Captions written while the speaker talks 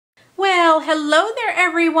Well, hello there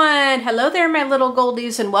everyone. Hello there my little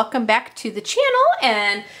goldies, and welcome back to the channel,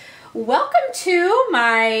 and welcome to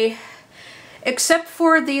my, except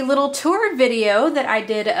for the little tour video that I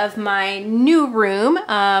did of my new room,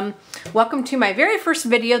 welcome to my very first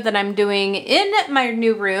video that I'm doing in my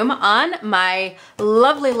new room on my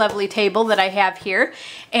lovely table that I have here.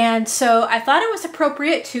 And so I thought it was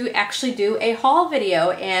appropriate to actually do a haul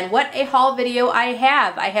video. And what a haul video I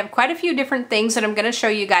have quite a few different things that I'm going to show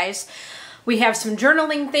you guys. We have some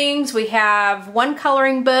journaling things, we have one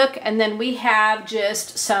coloring book, and then we have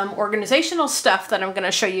just some organizational stuff that I'm going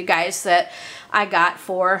to show you guys that I got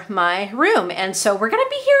for my room. And so we're going to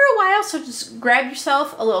be here a while, so just grab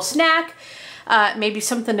yourself a little snack, maybe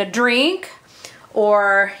something to drink,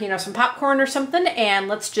 or some popcorn or something, and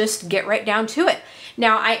let's just get right down to it.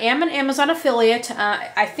 Now, I am an Amazon affiliate.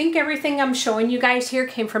 I think everything I'm showing you guys here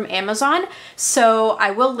came from Amazon, so I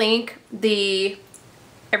will link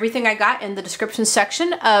everything I got in the description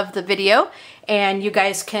section of the video, and you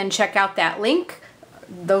guys can check out that link,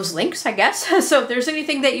 those links, I guess. So if there's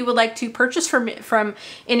anything that you would like to purchase from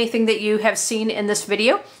anything that you have seen in this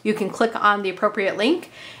video, you can click on the appropriate link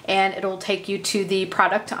and it'll take you to the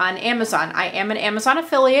product on Amazon. I am an Amazon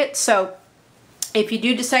affiliate, so if you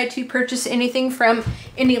do decide to purchase anything from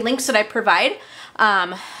any links that I provide,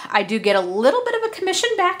 I do get a little bit of a commission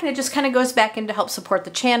back, and it just kind of goes back in to help support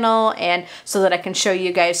the channel and so that I can show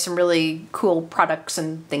you guys some really cool products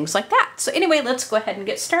and things like that. So anyway, let's go ahead and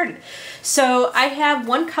get started. So I have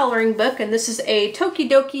one coloring book, and this is a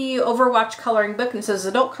Tokidoki Overwatch coloring book, and it says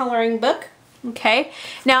adult coloring book. Okay,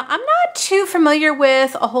 now I'm not too familiar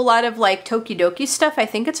with a whole lot of like Tokidoki stuff. I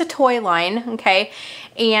think it's a toy line, okay?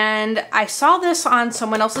 And I saw this on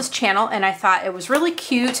someone else's channel and I thought it was really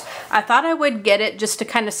cute. I thought I would get it just to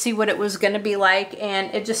kind of see what it was going to be like,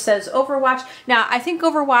 and it just says Overwatch. Now, I think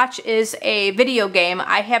Overwatch is a video game.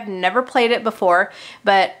 I have never played it before,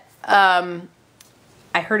 but I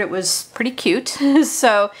heard it was pretty cute.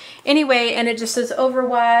 So anyway, and it just says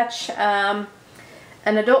Overwatch.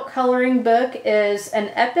 An adult coloring book is an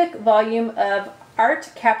epic volume of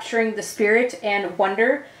art capturing the spirit and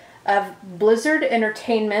wonder of Blizzard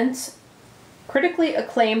Entertainment's critically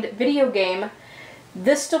acclaimed video game.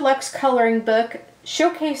 This deluxe coloring book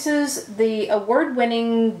showcases the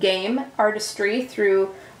award-winning game artistry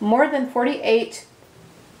through more than 48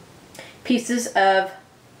 pieces of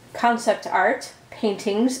concept art,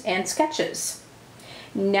 paintings, and sketches.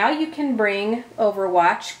 Now you can bring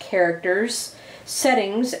Overwatch characters,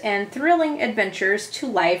 settings, and thrilling adventures to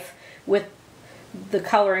life with the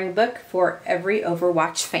coloring book for every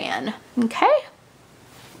Overwatch fan. Okay?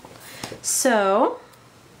 So,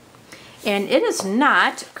 and it is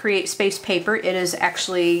not Create Space paper. It is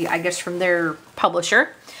actually, I guess, from their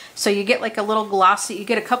publisher. So you get like a little glossy, you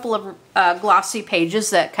get a couple of glossy pages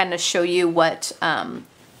that kind of show you what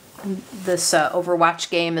this Overwatch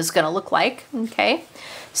game is going to look like. Okay?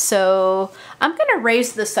 So I'm going to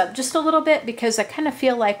raise this up just a little bit because I kind of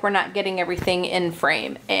feel like we're not getting everything in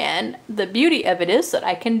frame. And the beauty of it is that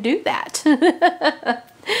I can do that.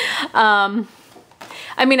 I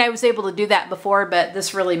mean, I was able to do that before, but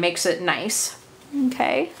this really makes it nice.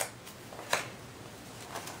 Okay.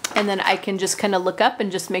 And then I can just kind of look up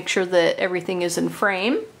and just make sure that everything is in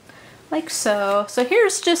frame, like so. So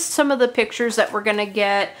here's just some of the pictures that we're going to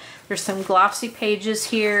get. There's some glossy pages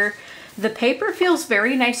here. The paper feels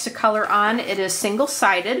very nice to color on. It is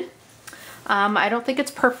single-sided. I don't think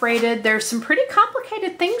it's perforated. There's some pretty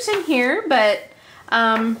complicated things in here, but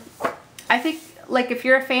I think, like, if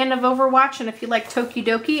you're a fan of Overwatch and if you like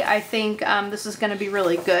Tokidoki, I think this is going to be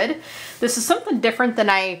really good. This is something different than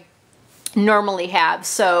I normally have.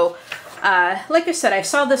 So, like I said, I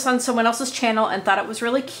saw this on someone else's channel and thought it was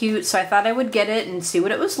really cute, so I thought I would get it and see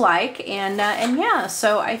what it was like. And yeah,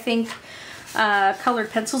 so I think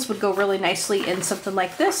colored pencils would go really nicely in something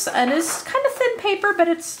like this. And it's kind of thin paper, but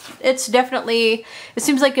it's definitely, it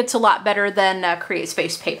seems like it's a lot better than Create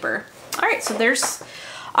Space paper. All right, so there's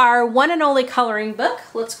our one and only coloring book.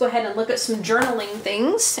 Let's go ahead and look at some journaling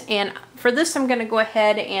things. And for this, I'm going to go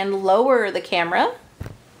ahead and lower the camera.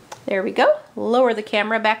 There we go. Lower the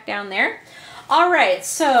camera back down there. All right,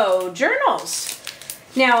 so journals.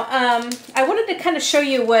 Now, I wanted to kind of show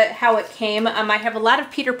you how it came. I have a lot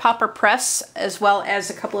of Peter Popper Press as well as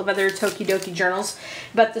a couple of other Tokidoki journals,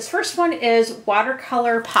 but this first one is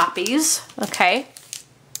Watercolor Poppies, okay?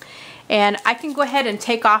 And I can go ahead and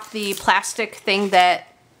take off the plastic thing that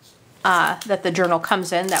that the journal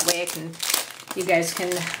comes in. That way you guys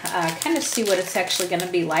can kind of see what it's actually going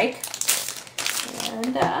to be like.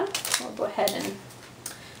 And I'll go ahead and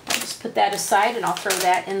Just put that aside and I'll throw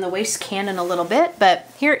that in the waste can in a little bit. But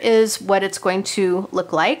here is what it's going to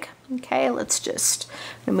look like. Okay, let's just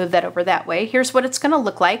move that over that way. Here's what it's going to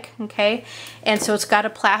look like. Okay, and so it's got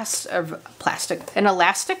an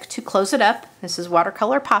elastic to close it up. This is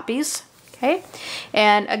Watercolor Poppies. Okay,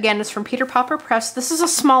 and again, it's from Peter Pauper Press. This is a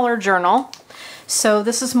smaller journal. So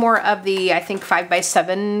this is more of the, I think,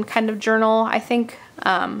 5x7 kind of journal, I think.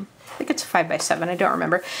 I think it's a 5x7, I don't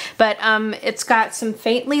remember. But it's got some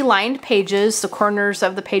faintly lined pages. The corners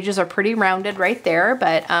of the pages are pretty rounded right there,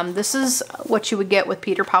 but this is what you would get with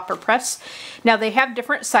Peter Pauper Press. Now they have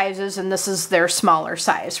different sizes, and this is their smaller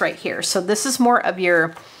size right here. So this is more of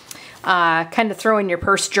your kind of throw in your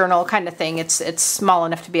purse journal kind of thing. It's small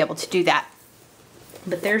enough to be able to do that.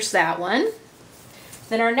 But there's that one.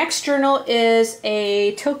 Then our next journal is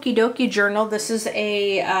a Tokidoki journal. This is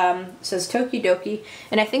a, says Tokidoki,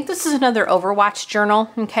 and I think this is another Overwatch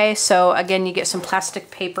journal, okay? So again, you get some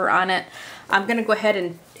plastic paper on it. I'm gonna go ahead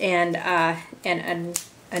and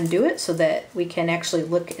undo it so that we can actually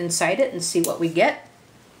look inside it and see what we get.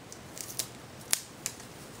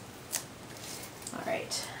 All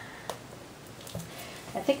right.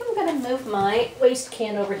 I think I'm gonna move my waste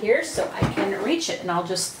can over here so I can reach it, and I will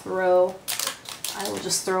just throw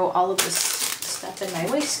all of this stuff in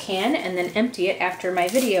my waste can and then empty it after my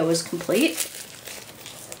video is complete.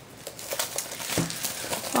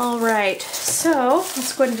 All right, so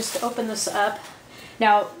let's go ahead and just open this up.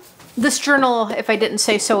 Now, this journal, if I didn't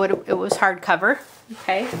say so, it was hardcover,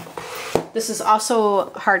 okay? This is also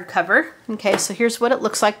hardcover, okay? So here's what it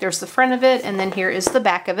looks like. There's the front of it, and then here is the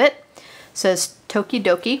back of it. It says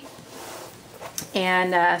Tokidoki.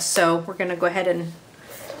 And so we're gonna go ahead and,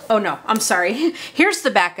 oh no, I'm sorry. Here's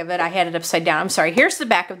the back of it. I had it upside down. I'm sorry. Here's the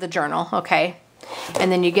back of the journal, okay?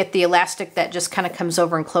 And then you get the elastic that just kind of comes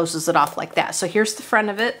over and closes it off like that. So here's the front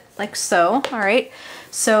of it, like so, all right?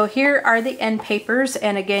 So here are the end papers,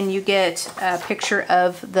 and again, you get a picture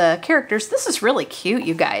of the characters. This is really cute,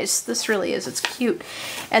 you guys. This really is, it's cute.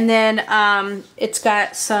 And then it's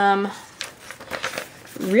got some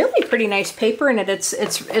really pretty nice paper in it.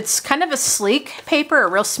 It's kind of a sleek paper, a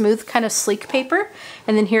real smooth kind of sleek paper.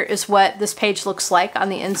 And then here is what this page looks like on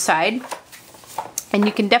the inside. And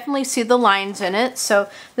you can definitely see the lines in it. So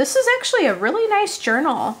this is actually a really nice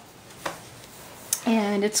journal.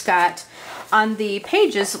 And it's got, on the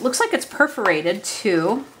pages, it looks like it's perforated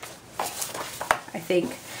too. I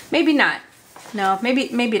think, maybe not. No, maybe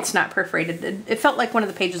it's not perforated. It felt like one of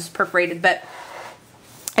the pages was perforated, but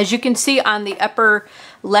as you can see on the upper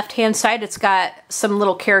left-hand side, it's got some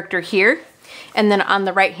little character here. And then on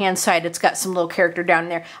the right-hand side, it's got some little character down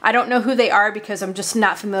there. I don't know who they are because I'm just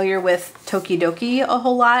not familiar with Tokidoki a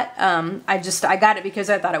whole lot. I got it because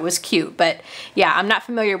I thought it was cute. But yeah, I'm not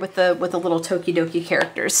familiar with the little Tokidoki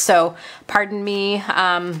characters. So pardon me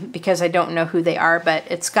because I don't know who they are. But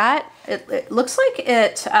it's got, it looks like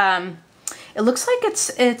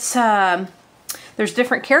there's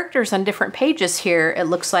different characters on different pages here, it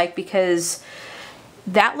looks like, because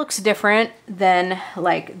that looks different than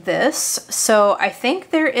like this. So I think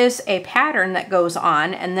there is a pattern that goes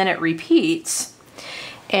on and then it repeats.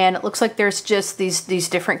 And it looks like there's just these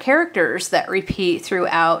different characters that repeat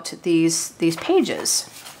throughout these pages.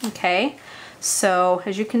 Okay, so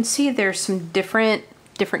as you can see, there's some different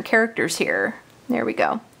characters here. There we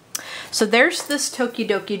go. So there's this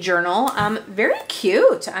Tokidoki journal. Very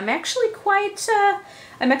cute. I'm actually quite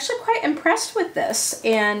impressed with this.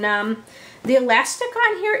 And the elastic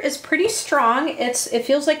on here is pretty strong. It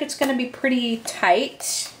feels like it's going to be pretty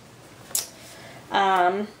tight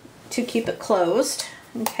to keep it closed.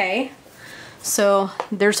 Okay. So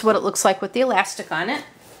there's what it looks like with the elastic on it.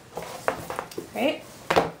 Right.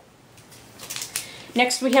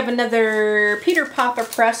 Next we have another Peter Pauper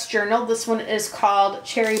Press journal. This one is called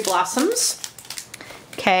Cherry Blossoms.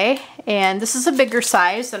 Okay, and this is a bigger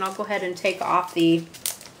size, and I'll go ahead and take off the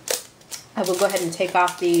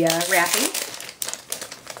wrapping.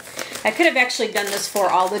 I could have actually done this for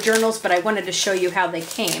all the journals, but I wanted to show you how they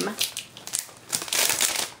came.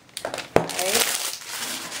 Okay.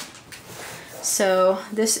 So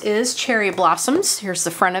this is Cherry Blossoms. Here's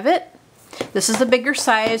the front of it. This is the bigger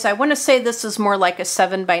size. I want to say this is more like a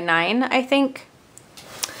 7x9, I think.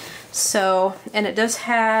 So, and it does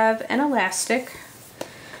have an elastic,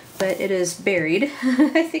 but it is buried.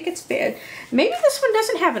 I think it's bad. Maybe this one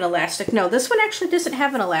doesn't have an elastic. No, this one actually doesn't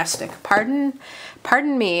have an elastic. Pardon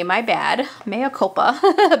me, my bad. Mea culpa.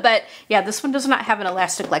 But yeah, this one does not have an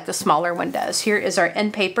elastic like the smaller one does. Here is our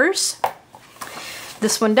end papers.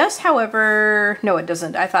 This one does, however, no it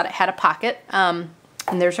doesn't. I thought it had a pocket.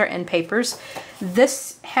 And there's our end papers.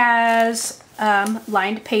 This has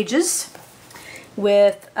lined pages.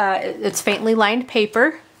 with, it's faintly lined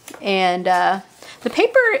paper. And the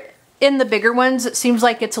paper in the bigger ones, it seems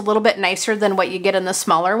like it's a little bit nicer than what you get in the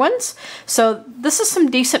smaller ones. So this is some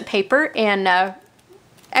decent paper, and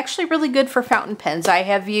actually really good for fountain pens. I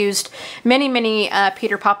have used many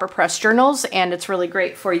Peter Popper Press journals, and it's really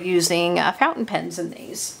great for using fountain pens in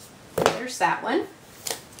these. There's that one.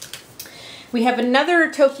 We have another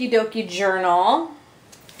Tokidoki journal.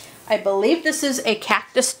 I believe this is a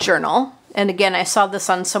Cactus journal. And again, I saw this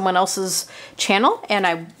on someone else's channel, and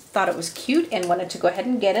I thought it was cute and wanted to go ahead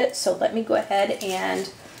and get it. So let me go ahead and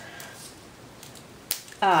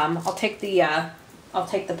I'll take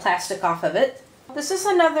the plastic off of it. This is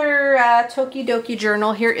another Tokidoki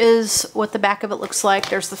journal. Here is what the back of it looks like.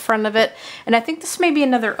 There's the front of it. And I think this may be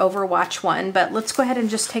another Overwatch one, but let's go ahead and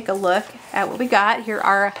just take a look at what we got. Here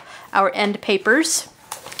are our end papers.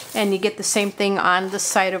 And you get the same thing on this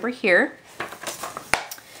side over here.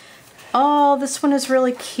 Oh, this one is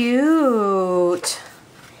really cute.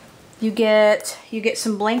 You get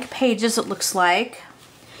some blank pages, it looks like.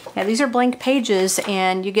 Yeah, these are blank pages,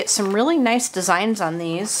 and you get some really nice designs on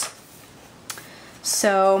these.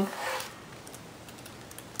 So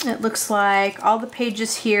it looks like all the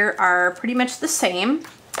pages here are pretty much the same,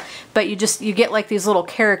 but you get like these little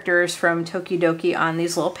characters from Tokidoki on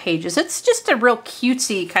these little pages. It's just a real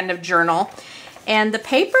cutesy kind of journal. And the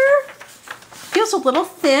paper feels a little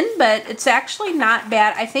thin, but it's actually not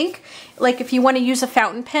bad. I think like if you want to use a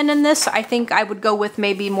fountain pen in this, I think I would go with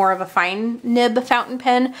maybe more of a fine nib fountain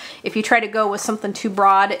pen. If you try to go with something too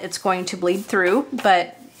broad, it's going to bleed through,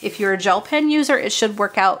 but if you're a gel pen user, it should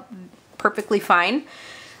work out perfectly fine.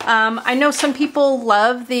 I know some people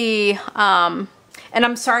love the, and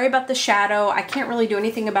I'm sorry about the shadow. I can't really do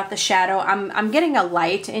anything about the shadow. I'm getting a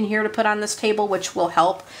light in here to put on this table, which will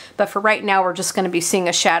help. But for right now, we're just going to be seeing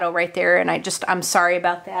a shadow right there. And I'm sorry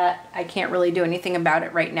about that. I can't really do anything about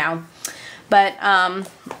it right now. But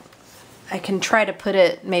I can try to put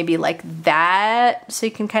it maybe like that so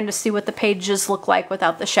you can kind of see what the pages look like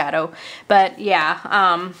without the shadow. But yeah,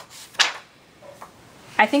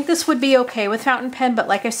 I think this would be okay with fountain pen, but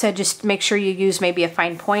like I said, just make sure you use maybe a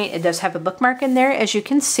fine point. It does have a bookmark in there, as you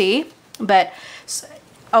can see. But,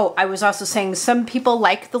 oh, I was also saying some people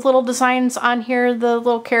like the little designs on here, the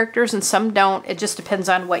little characters, and some don't. It just depends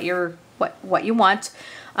on what you want.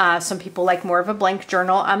 Some people like more of a blank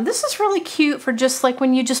journal. This is really cute for just like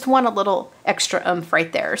when you just want a little extra oomph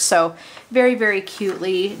right there. So very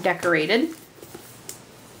cutely decorated.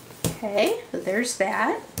 Okay, so there's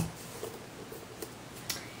that.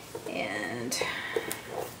 And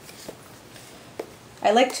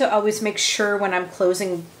I like to always make sure when I'm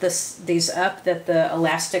closing these up that the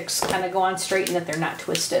elastics kind of go on straight and that they're not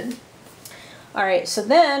twisted. All right, so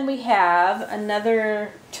then we have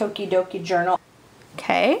another Tokidoki journal.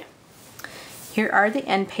 Okay, here are the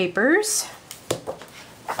end papers.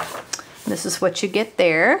 This is what you get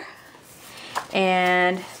there.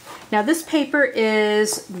 And now this paper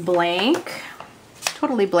is blank,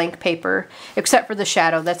 totally blank paper, except for the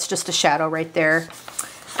shadow. That's just a shadow right there.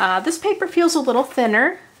 This paper feels a little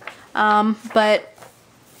thinner, but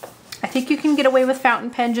I think you can get away with fountain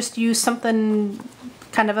pen. Just use something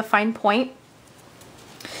kind of a fine point.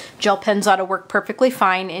 Gel pens ought to work perfectly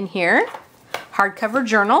fine in here. Hardcover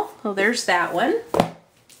journal, well, there's that one.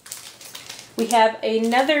 We have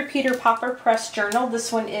another Peter Popper Press journal.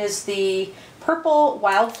 This one is the Purple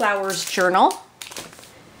Wildflowers journal.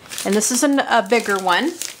 And this is a bigger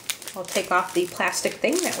one. I'll take off the plastic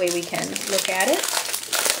thing, that way we can look at it.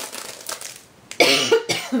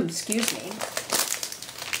 Excuse me.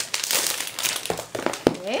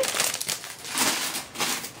 Okay.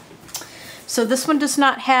 So this one does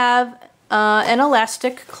not have an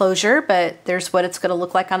elastic closure, but there's what it's going to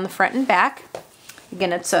look like on the front and back.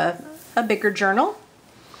 Again, it's a bigger journal.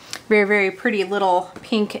 Very pretty little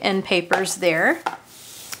pink end papers there.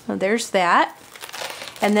 So there's that.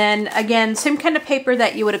 And then again, same kind of paper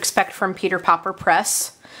that you would expect from Peter Popper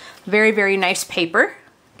Press. Very nice paper.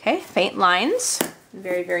 Okay, faint lines.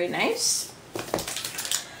 Very nice.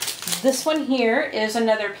 This one here is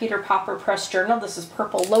another Peter Popper Press journal. This is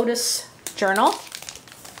Purple Lotus journal.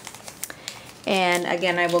 And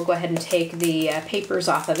again, I will go ahead and take the papers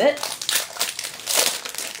off of it.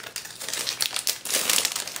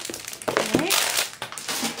 Okay.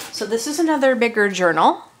 So this is another bigger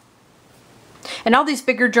journal. And all these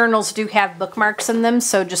bigger journals do have bookmarks in them,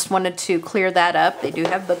 so just wanted to clear that up. They do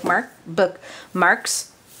have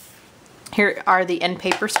bookmarks. Here are the end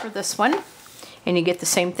papers for this one. And you get the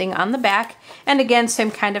same thing on the back. And again,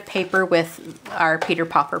 same kind of paper with our Peter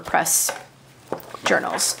Popper Press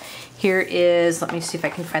journals. Here is, let me see if I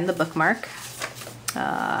can find the bookmark.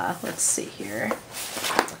 Let's see here.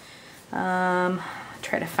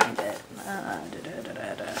 Try to find it.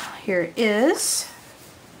 Here it is.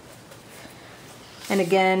 And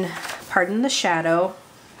again, pardon the shadow.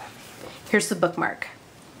 Here's the bookmark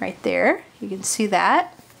right there. You can see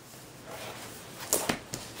that.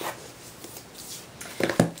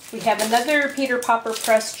 We have another Peter Popper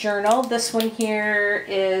Press journal. This one here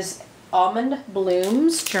is Almond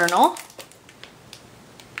Bloom's journal.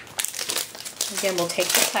 Again, we'll take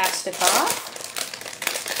the plastic off.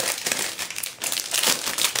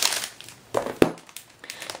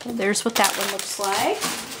 And there's what that one looks like.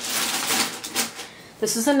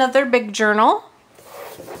 This is another big journal.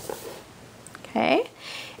 Okay,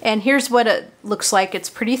 and here's what it looks like. It's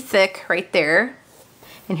pretty thick right there.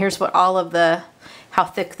 And here's what all of the, how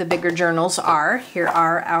thick the bigger journals are. Here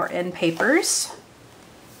are our end papers.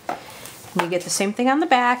 And you get the same thing on the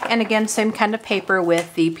back, and again, same kind of paper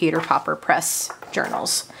with the Peter Popper Press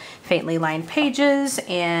journals. Faintly lined pages,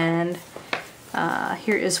 and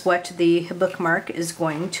here is what the bookmark is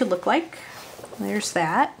going to look like. There's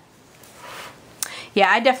that. Yeah,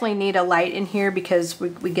 I definitely need a light in here because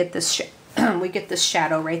we get this we get this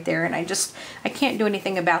shadow right there, and I can't do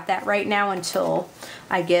anything about that right now until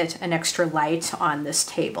I get an extra light on this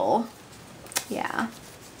table. Yeah.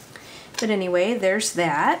 But anyway, there's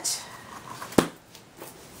that.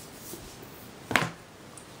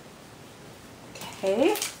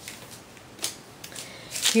 Okay.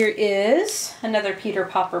 Here is another Peter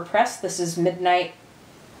Popper Press. This is Midnight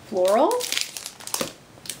Floral.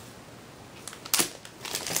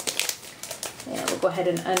 And we'll go ahead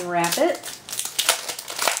and unwrap it.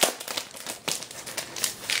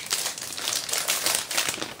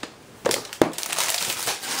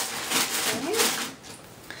 Okay.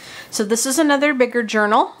 So this is another bigger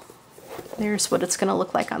journal. There's what it's going to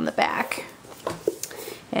look like on the back.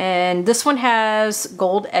 And this one has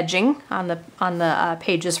gold edging on the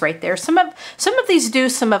pages right there. Some of these do,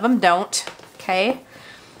 some of them don't. Okay,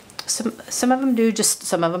 some of them do, just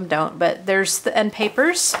some of them don't. But there's the end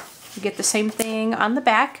papers. You get the same thing on the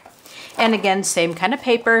back, and again, same kind of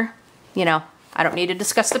paper. You know, I don't need to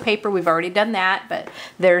discuss the paper. We've already done that. But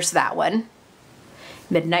there's that one,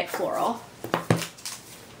 Midnight Floral.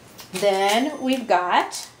 Then we've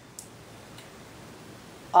got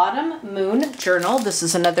Autumn Moon Journal. This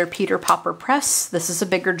is another Peter Popper Press. This is a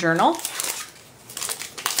bigger journal.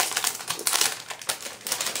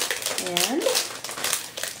 And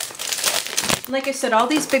like I said, all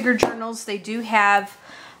these bigger journals, they do have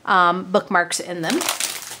bookmarks in them.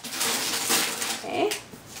 Okay.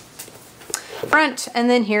 Front, and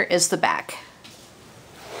then here is the back.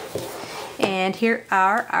 And here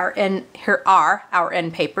are our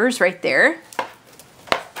end papers right there.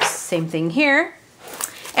 Same thing here.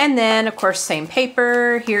 And then, of course, same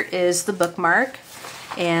paper. Here is the bookmark.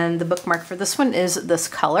 And the bookmark for this one is this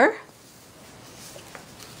color.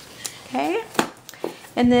 Okay.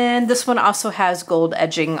 And then this one also has gold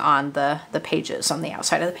edging on the pages, on the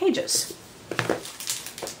outside of the pages.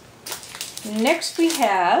 Next we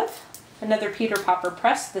have another Peter Popper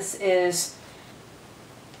Press. This is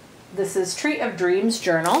Tree of Dreams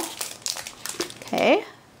journal. Okay.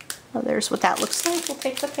 Well, there's what that looks like. We'll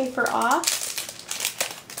take the paper off.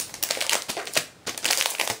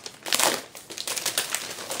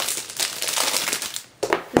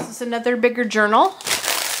 Another bigger journal.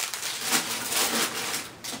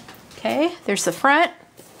 Okay, there's the front,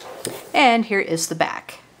 and here is the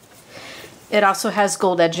back. It also has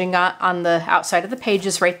gold edging on the outside of the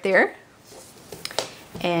pages right there.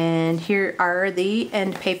 And here are the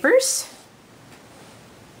end papers.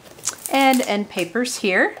 And end papers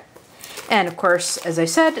here. And of course, as I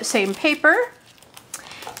said, same paper.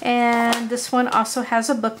 And this one also has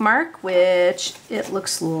a bookmark, which it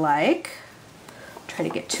looks like, try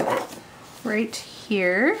to get to it right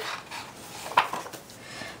here.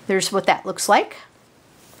 There's what that looks like.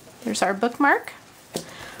 There's our bookmark.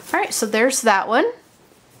 All right, so there's that one.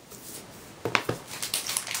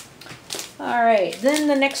 All right, then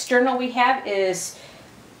the next journal we have is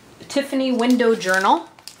Tiffany Window Journal.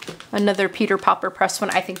 Another Peter Popper Press one.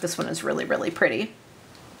 I think this one is really, really pretty.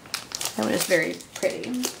 That one is very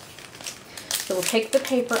pretty. So we'll take the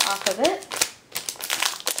paper off of it.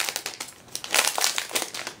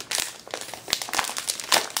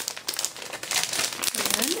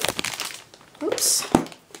 Oops.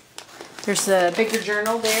 There's a bigger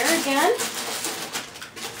journal there again.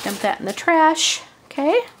 Dump that in the trash.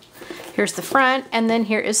 Okay. Here's the front, and then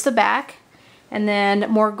here is the back. And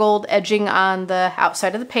then more gold edging on the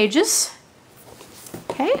outside of the pages.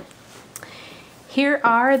 Okay. Here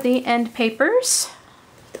are the end papers.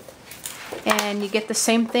 And you get the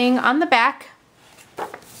same thing on the back.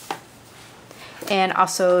 And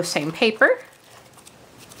also same paper.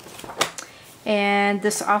 And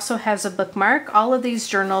this also has a bookmark. All of these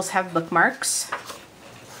journals have bookmarks.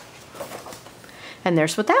 And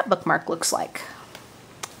there's what that bookmark looks like.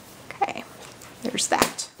 Okay, there's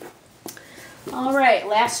that. All right,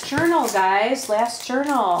 last journal, guys, last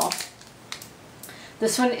journal.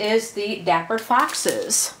 This one is the Dapper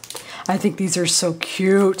Foxes. I think these are so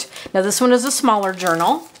cute. Now this one is a smaller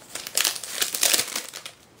journal.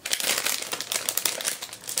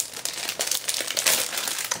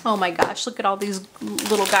 Oh my gosh, look at all these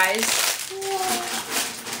little guys.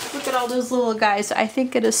 Look at all those little guys. I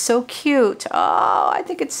think it is so cute. Oh, I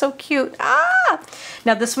think it's so cute. Ah!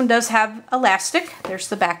 Now this one does have elastic. There's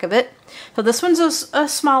the back of it. So this one's a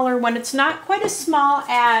smaller one. It's not quite as small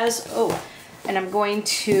as, oh, and I'm going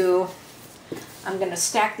to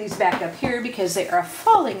stack these back up here because they are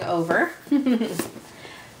falling over.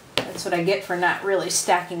 That's what I get for not really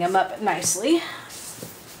stacking them up nicely.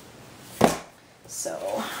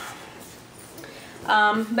 So,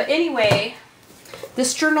 but anyway,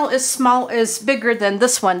 this journal is bigger than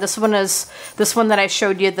this one. This one that I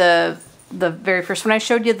showed you, the very first one I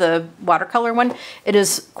showed you, the watercolor one. It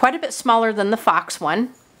is quite a bit smaller than the Fox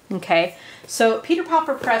one. Okay, so Peter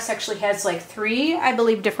Pauper Press actually has like 3, I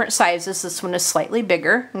believe, different sizes. This one is slightly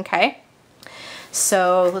bigger. Okay,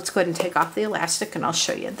 so let's go ahead and take off the elastic and I'll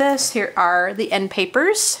show you this. Here are the end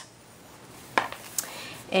papers.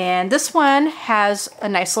 And this one has a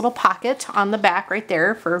nice little pocket on the back right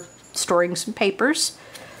there for storing some papers.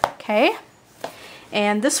 Okay.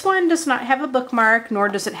 And this one does not have a bookmark, nor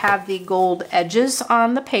does it have the gold edges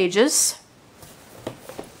on the pages.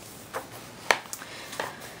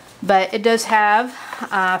 But it does have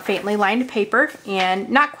faintly lined paper, and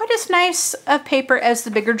not quite as nice of paper as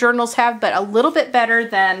the bigger journals have, but a little bit better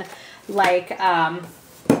than the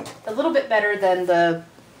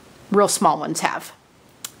real small ones have.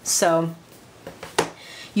 So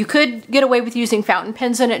you could get away with using fountain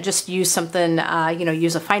pens in it. Just use something, you know,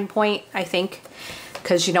 use a fine point, I think,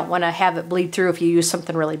 because you don't want to have it bleed through if you use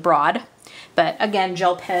something really broad. But again,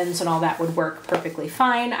 gel pens and all that would work perfectly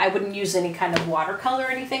fine. I wouldn't use any kind of watercolor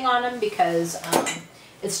or anything on them because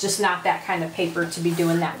it's just not that kind of paper to be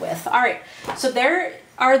doing that with. All right, so there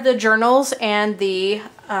are the journals and the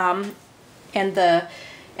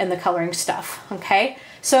coloring stuff. Okay.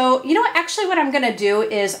 So, you know what, actually what I'm going to do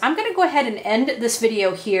is I'm going to go ahead and end this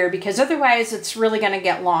video here because otherwise it's really going to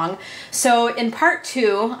get long. So in part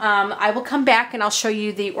 2, I will come back and I'll show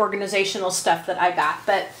you the organizational stuff that I got.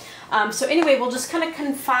 But so anyway, we'll just kind of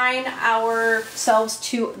confine ourselves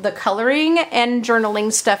to the coloring and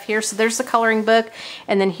journaling stuff here. So there's the coloring book,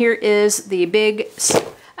 and then here is the big...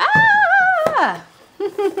 Ah!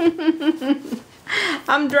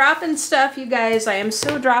 I'm dropping stuff, you guys. I am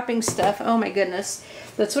so dropping stuff. Oh my goodness.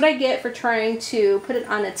 That's what I get for trying to put it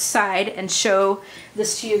on its side and show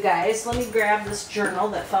this to you guys. Let me grab this journal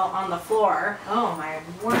that fell on the floor. Oh my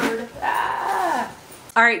word. Ah.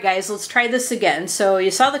 All right, guys, let's try this again. So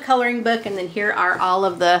you saw the coloring book, and then here are all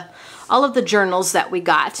of the journals that we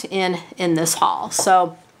got in this haul.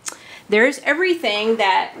 So there's everything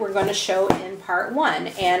that we're going to show in part 1,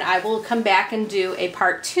 and I will come back and do a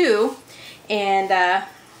part 2, and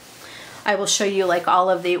I will show you like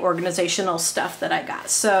all of the organizational stuff that I got.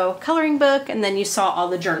 So coloring book, and then you saw all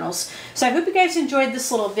the journals. So I hope you guys enjoyed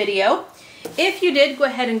this little video. If you did, go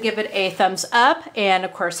ahead and give it a thumbs up, and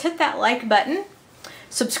of course hit that like button.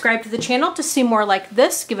 Subscribe to the channel to see more like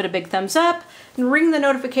this. Give it a big thumbs up and ring the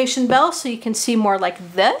notification bell so you can see more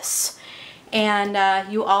like this.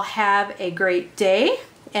 And you all have a great day,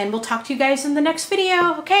 and we'll talk to you guys in the next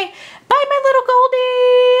video. Okay, bye my little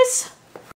goldies.